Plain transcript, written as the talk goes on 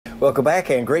Welcome back,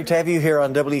 and great to have you here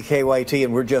on WKYT,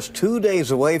 and we're just 2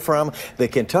 days away from the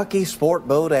Kentucky Sport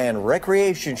Boat and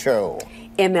Recreation Show.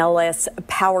 MLS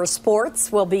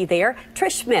Powersports will be there.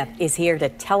 Trish Smith is here to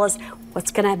tell us what's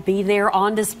going to be there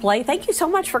on display. Thank you so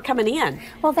much for coming in.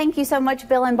 Well, thank you so much,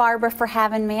 Bill and Barbara, for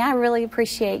having me. I really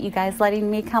appreciate you guys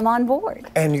letting me come on board.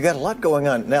 And you got a lot going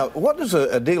on. Now, what does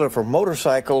a dealer for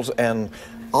motorcycles and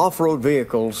off-road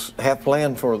vehicles have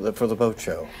planned for the boat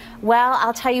show? Well,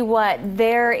 I'll tell you what,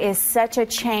 there is such a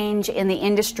change in the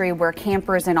industry where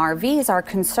campers and RVs are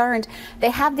concerned. They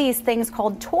have these things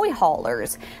called toy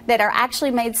haulers that are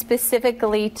actually made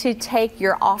specifically to take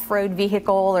your off-road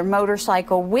vehicle or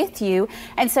motorcycle with you.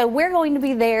 And so we're going to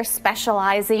be there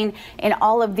specializing in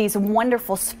all of these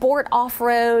wonderful sport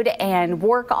off-road and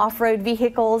work off-road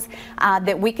vehicles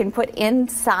that we can put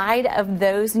inside of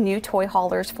those new toy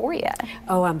haulers for you.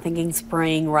 Oh, I'm thinking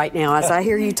spring right now as I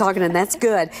hear you talking, and that's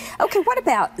good. Okay, what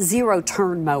about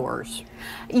zero-turn mowers?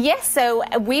 Yes, so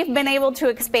we've been able to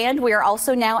expand. We are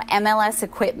also now MLS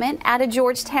equipment out of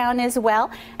Georgetown as well.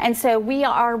 And so we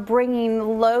are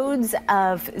bringing loads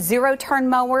of zero-turn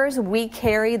mowers. We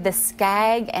carry the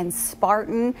Skag and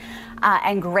Spartan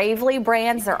and Gravely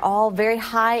brands. They're all very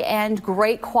high-end,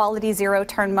 great quality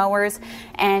zero-turn mowers.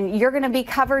 And you're going to be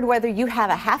covered whether you have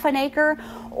a half an acre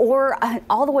or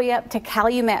all the way up to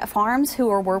Calumet Farms, who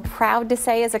we're proud to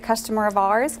say is a customer of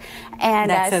ours. And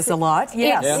that says a lot.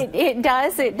 Yes.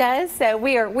 It does. So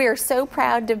we are so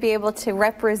proud to be able to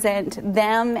represent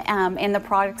them in the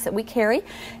products that we carry.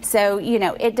 So, you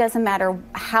know, it doesn't matter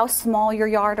how small your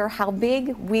yard or how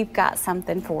big, we've got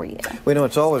something for you. We know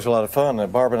it's always a lot of fun.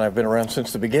 Barbara and I have been around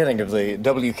since the beginning of the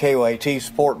WKYT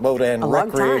Sport, Boat, and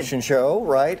Recreation Show,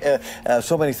 right?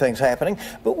 So many things happening.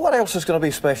 But what else is going to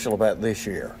be special about this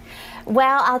year?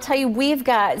 Well, I'll tell you, we've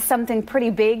got something pretty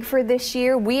big for this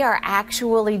year. We are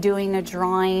actually doing a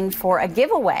drawing for a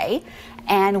giveaway,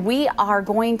 and we are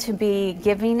going to be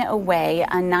giving away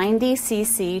a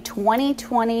 90cc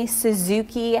 2020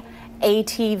 Suzuki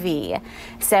ATV.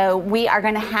 So we are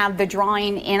going to have the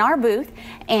drawing in our booth,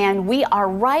 and we are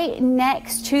right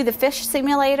next to the fish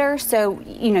simulator. So,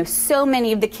 you know, so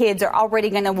many of the kids are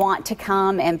already going to want to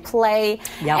come and play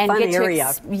and fun get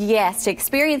area. to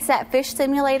experience that fish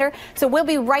simulator. So we'll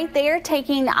be right there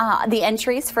taking the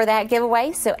entries for that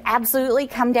giveaway. So absolutely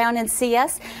come down and see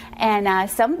us. And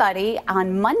somebody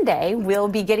on Monday will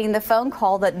be getting the phone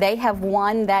call that they have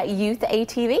won that youth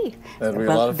ATV. That'll be a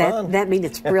lot of fun. That means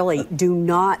it's really do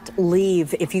not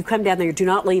leave. If you come down there, do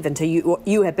not leave until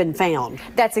you have been found.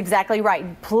 That's exactly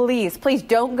right. Please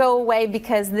don't go away,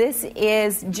 because this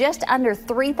is just under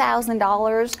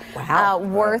 $3,000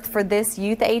 worth for this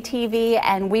youth ATV,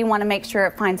 and we want to make sure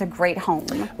it finds a great home.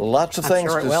 Lots of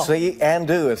things to see and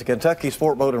do at the Kentucky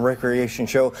Sport, Boat, and Recreation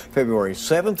Show, February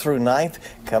 7th through 9th,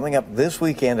 coming up this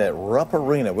weekend at Rupp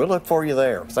Arena. We'll look for you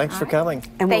there. Thanks for coming.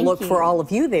 And we'll look for all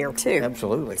of you there, too.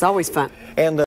 Absolutely. It's always fun. And